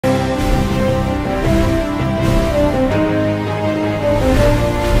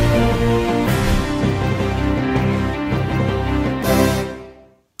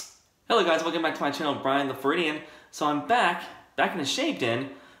Hello guys, welcome back to my channel, Brian the Floridian. So I'm back in the shave den,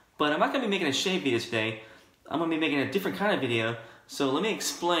 but I'm not going to be making a shave video today. I'm going to be making a different kind of video. So let me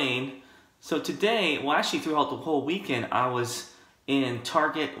explain. So today, well actually throughout the whole weekend, I was in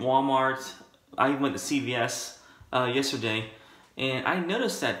Target, Walmart, I even went to CVS yesterday, and I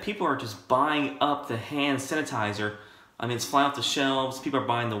noticed that people are just buying up the hand sanitizer. I mean, it's flying off the shelves, people are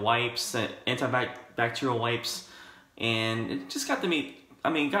buying the wipes, the antibacterial wipes, and it just got me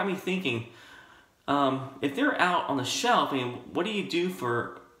thinking, if they're out on the shelf, I mean, what do you do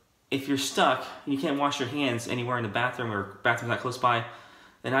if you're stuck and you can't wash your hands anywhere in the bathroom or bathroom's not close by?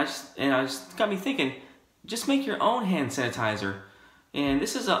 And I just got me thinking, just make your own hand sanitizer. And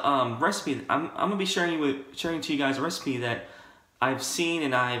this is a recipe. I'm gonna be sharing to you guys a recipe that I've seen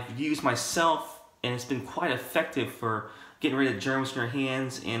and I've used myself, and it's been quite effective for getting rid of germs in your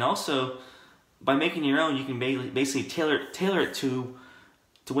hands. And also, by making your own, you can basically tailor it to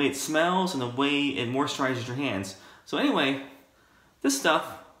the way it smells and the way it moisturizes your hands. So anyway, this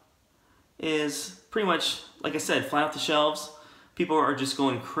stuff is pretty much, like I said, fly off the shelves. People are just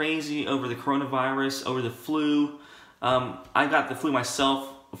going crazy over the coronavirus, over the flu. I got the flu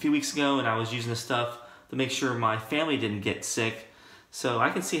myself a few weeks ago, and I was using this stuff to make sure my family didn't get sick. So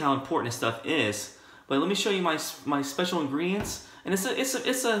I can see how important this stuff is. But let me show you my special ingredients. And and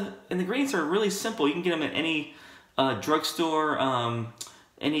the ingredients are really simple. You can get them at any drugstore,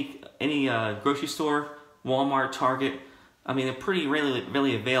 any grocery store, Walmart, Target. I mean, they're pretty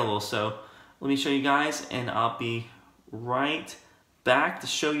really available. So let me show you guys, and I'll be right back to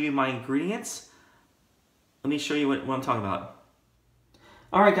show you my ingredients. Let me show you what I'm talking about.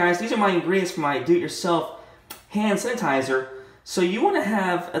 Alright guys, these are my ingredients for my do-it-yourself hand sanitizer. So you want to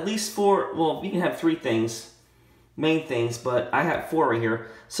have at least 4, well, you can have 3 things, main things, but I have 4 right here.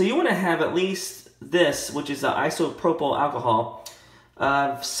 So you want to have at least this, which is the isopropyl alcohol.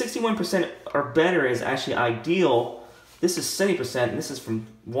 61% or better is actually ideal. This is 70%, and this is from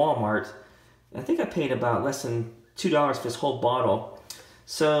Walmart. I think I paid about less than $2 for this whole bottle.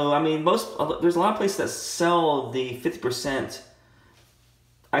 So, I mean, there's a lot of places that sell the 50%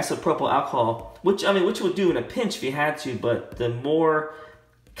 isopropyl alcohol, which would do in a pinch if you had to, but the more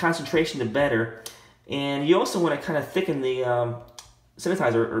concentration, the better. And you also want to kind of thicken the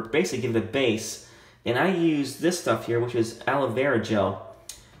sanitizer, or basically give it a base. And I use this stuff here, which is Aloe Vera Gel.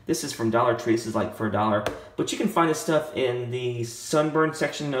 This is from Dollar Tree. This is like for $1. But you can find this stuff in the sunburn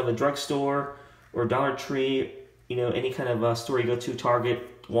section of a drugstore or Dollar Tree, you know, any kind of store you go to,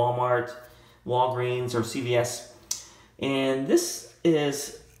 Target, Walmart, Walgreens, or CVS. And this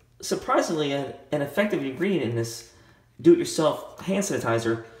is surprisingly an effective ingredient in this do-it-yourself hand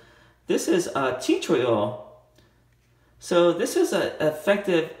sanitizer. This is tea tree oil. So this is an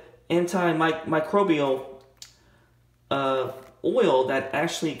effective antimicrobial oil that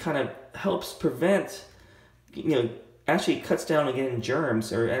actually kind of helps prevent, you know, actually cuts down against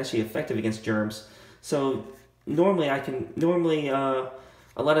germs, or actually effective against germs. So normally a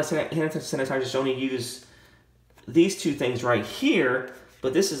lot of hand sanitizers only use these 2 things right here,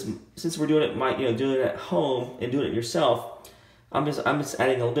 but this is, since we're doing it, doing it at home and doing it yourself, I'm just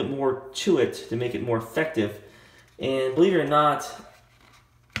adding a little bit more to it to make it more effective. And believe it or not,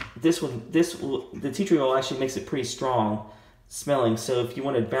 the tea tree oil actually makes it pretty strong smelling. So if you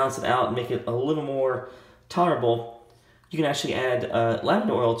want to balance it out and make it a little more tolerable, you can actually add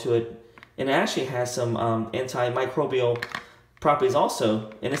lavender oil to it. And it actually has some antimicrobial properties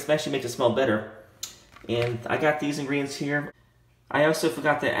also, and this actually makes it smell better. And I got these ingredients here. I also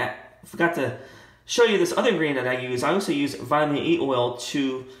forgot to show you this other ingredient that I use. I also use vitamin E oil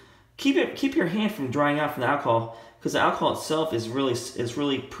to keep your hand from drying out from the alcohol, because the alcohol itself is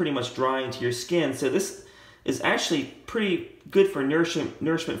really pretty much drying to your skin. So this is actually pretty good for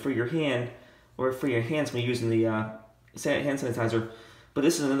nourishment for your hand, or for your hands when you're using the hand sanitizer. But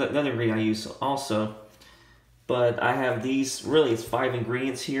this is another ingredient I use also. But I have these, really it's 5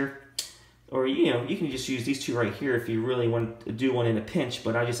 ingredients here. Or, you know, you can just use these 2 right here if you really want to do one in a pinch,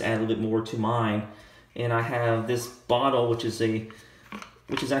 but I just add a little bit more to mine. And I have this bottle, which is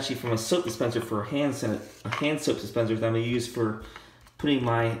actually from a soap dispenser for a hand soap dispenser that I'm going to use for putting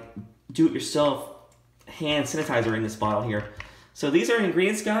my do-it-yourself hand sanitizer in this bottle here. So these are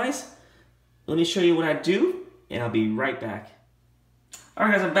ingredients, guys. Let me show you what I do, and I'll be right back.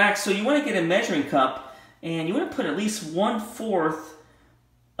 Alright guys, I'm back. So you want to get a measuring cup, and you want to put at least 1/4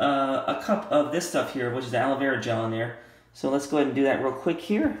 a cup of this stuff here, which is the aloe vera gel in there. So let's go ahead and do that real quick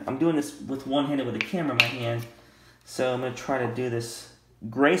here. I'm doing this with one-handed with the camera in my hand. So I'm going to try to do this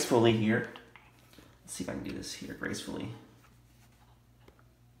gracefully here. Let's see if I can do this here gracefully.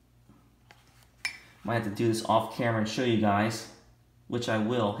 Might have to do this off camera and show you guys. which I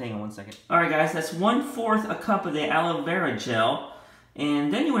will. Hang on one second. Alright guys, that's 1/4 a cup of the aloe vera gel.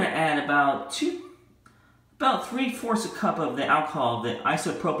 And then you want to add about 3/4 a cup of the alcohol, the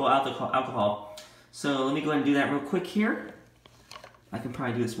isopropyl alcohol. So let me go ahead and do that real quick here. I can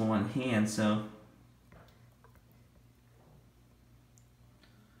probably do this with one hand, so.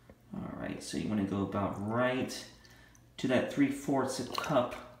 Alright, so you want to go about right to that 3/4 a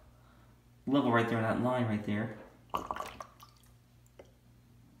cup level right there on that line right there.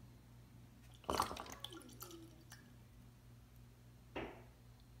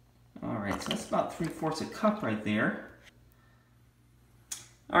 Alright, so that's about 3/4 a cup right there.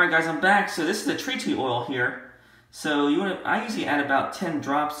 Alright guys, I'm back. So this is the tree oil here. So I usually add about 10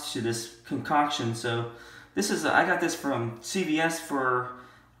 drops to this concoction. So this is, I got this from CVS for,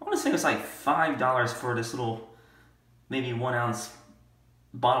 I want to say it was like $5 for this little, maybe 1 ounce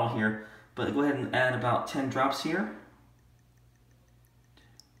bottle here. But go ahead and add about 10 drops here.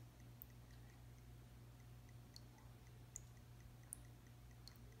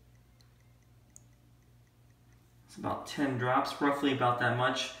 It's about 10 drops, roughly about that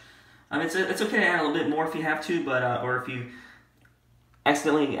much. It's okay to add a little bit more if you have to, but or if you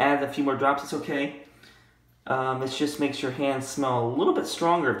accidentally add a few more drops, it's okay. It just makes your hands smell a little bit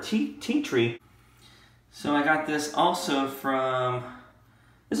stronger of tea tree. So I got this also from,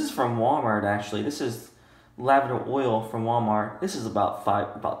 this is from Walmart actually. This is lavender oil from Walmart. This is about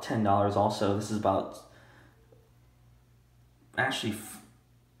 $10 also. This is about, actually,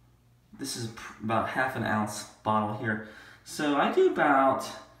 this is about ½ an ounce bottle here. So I do about,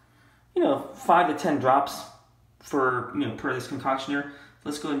 5 to 10 drops for, per this concoction here.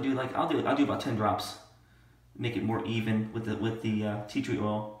 Let's go ahead and do like, I'll do about 10 drops. Make it more even with the tea tree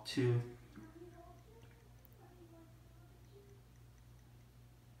oil too.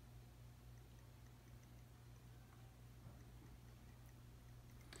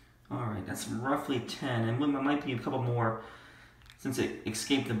 Alright, that's roughly 10, and there might be a couple more since it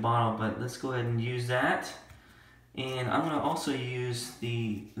escaped the bottle, but let's go ahead and use that. And I'm going to also use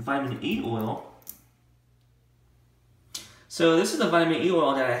the vitamin E oil. So this is the vitamin E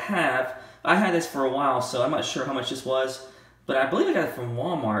oil that I have. I had this for a while, so I'm not sure how much this was, but I believe I got it from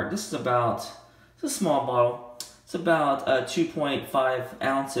Walmart. This is it's a small bottle. It's about 2.5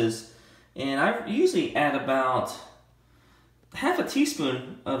 ounces, and I usually add about ½ a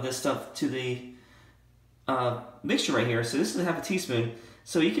teaspoon of this stuff to the mixture right here. So this is ½ a teaspoon.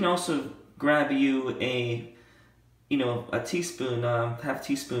 So you can also grab you a teaspoon, ½ a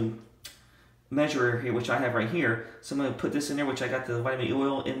teaspoon measurer here, which I have right here. So I'm going to put this in there, which I got the vitamin E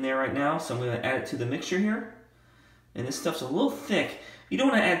oil in there right now. So I'm going to add it to the mixture here. And this stuff's a little thick. You don't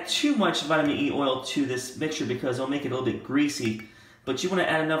want to add too much vitamin E oil to this mixture because it'll make it a little bit greasy. But you want to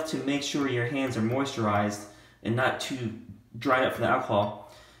add enough to make sure your hands are moisturized and not too dried up from the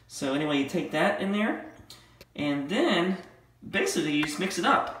alcohol. So anyway, you take that in there, and then basically you just mix it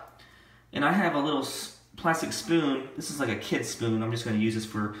up. And I have a little plastic spoon. This is like a kid's spoon. I'm just going to use this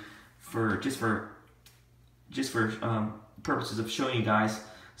for purposes of showing you guys.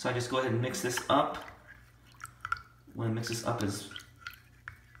 So I just go ahead and mix this up. I want to mix this up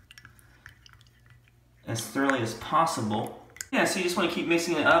as thoroughly as possible. Yeah, so you just want to keep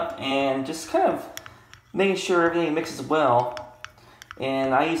mixing it up and just kind of making sure everything mixes well.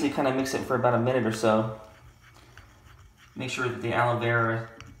 And I usually kind of mix it for about a minute or so. Make sure that the aloe vera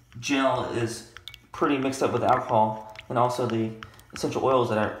gel is pretty mixed up with alcohol, and also the essential oils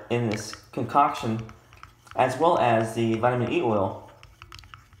that are in this concoction, as well as the vitamin E oil.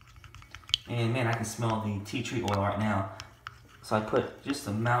 And man, I can smell the tea tree oil right now. So I put just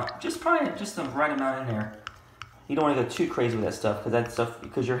the amount, probably the right amount in there. You don't want to go too crazy with that stuff,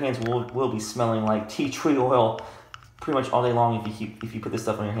 because your hands will be smelling like tea tree oil pretty much all day long if you put this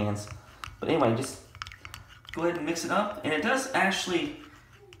stuff on your hands. But anyway, just go ahead and mix it up, and it does actually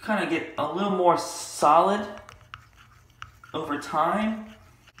kind of get a little more solid over time,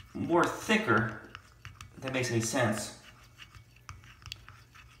 more thicker, if that makes any sense.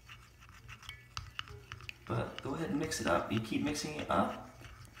 But go ahead and mix it up. You keep mixing it up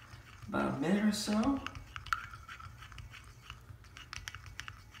about a minute or so.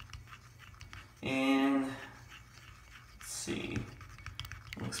 And let's see,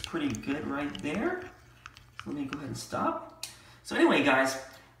 looks pretty good right there. So let me go ahead and stop. So anyway, guys,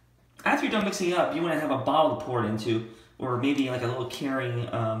 after you're done mixing it up, you want to have a bottle to pour it into, or maybe like a little carrying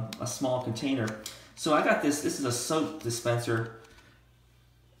a small container. So I got this. This is a soap dispenser.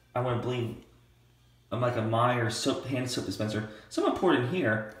 I want to believe like a Meyer hand soap dispenser. So I'm gonna pour it in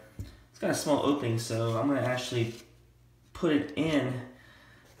here. It's got a small opening, so I'm gonna actually put it in.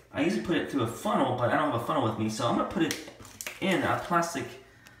 I usually put it through a funnel, but I don't have a funnel with me, so I'm gonna put it in a plastic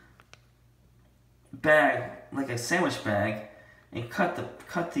bag, like a sandwich bag, and cut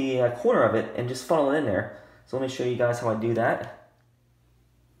the corner of it and just funnel it in there. So let me show you guys how I do that.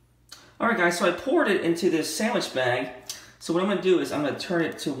 Alright guys, so I poured it into this sandwich bag. So what I'm going to do is I'm going to turn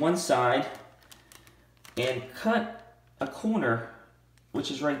it to one side and cut a corner,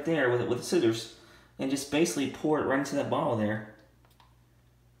 which is right there with the scissors, and just basically pour it right into that bottle there.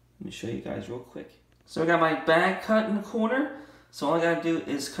 Let me show you guys real quick. So I got my bag cut in the corner, so all I got to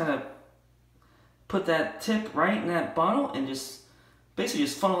do is kind of put that tip right in that bottle and just basically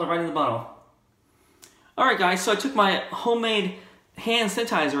just funnel it right in the bottle. Alright guys, so I took my homemade hand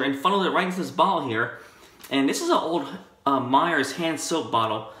sanitizer and funneled it right into this bottle here. And this is an old Myers hand soap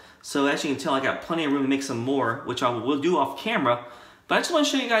bottle. So as you can tell, I got plenty of room to make some more, which I will do off camera. But I just want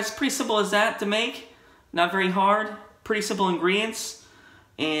to show you guys, pretty simple as that to make. Not very hard, pretty simple ingredients.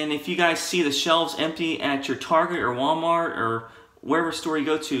 And if you guys see the shelves empty at your Target or Walmart or wherever store you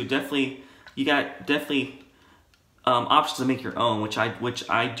go to, definitely you got options to make your own, which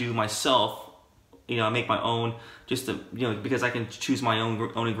I do myself. You know, I make my own just to, you know, because I can choose my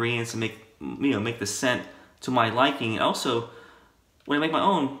own ingredients and make, you know, make the scent to my liking. And also, when I make my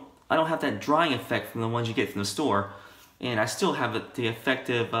own, I don't have that drying effect from the ones you get from the store, and I still have the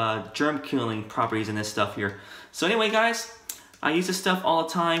effective germ killing properties in this stuff here. So anyway, guys, I use this stuff all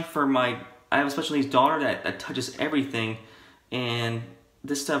the time for I have a special needs daughter that touches everything, and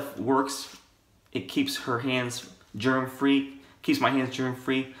this stuff works. It keeps her hands germ-free, keeps my hands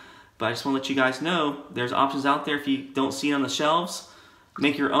germ-free. But I just want to let you guys know there's options out there if you don't see it on the shelves.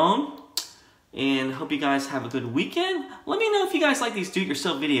 Make your own. And hope you guys have a good weekend. Let me know if you guys like these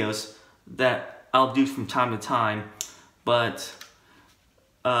do-it-yourself videos that I'll do from time to time. But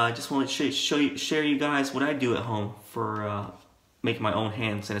I just want to share you guys what I do at home for making my own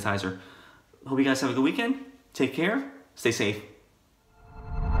hand sanitizer. Hope you guys have a good weekend. Take care. Stay safe.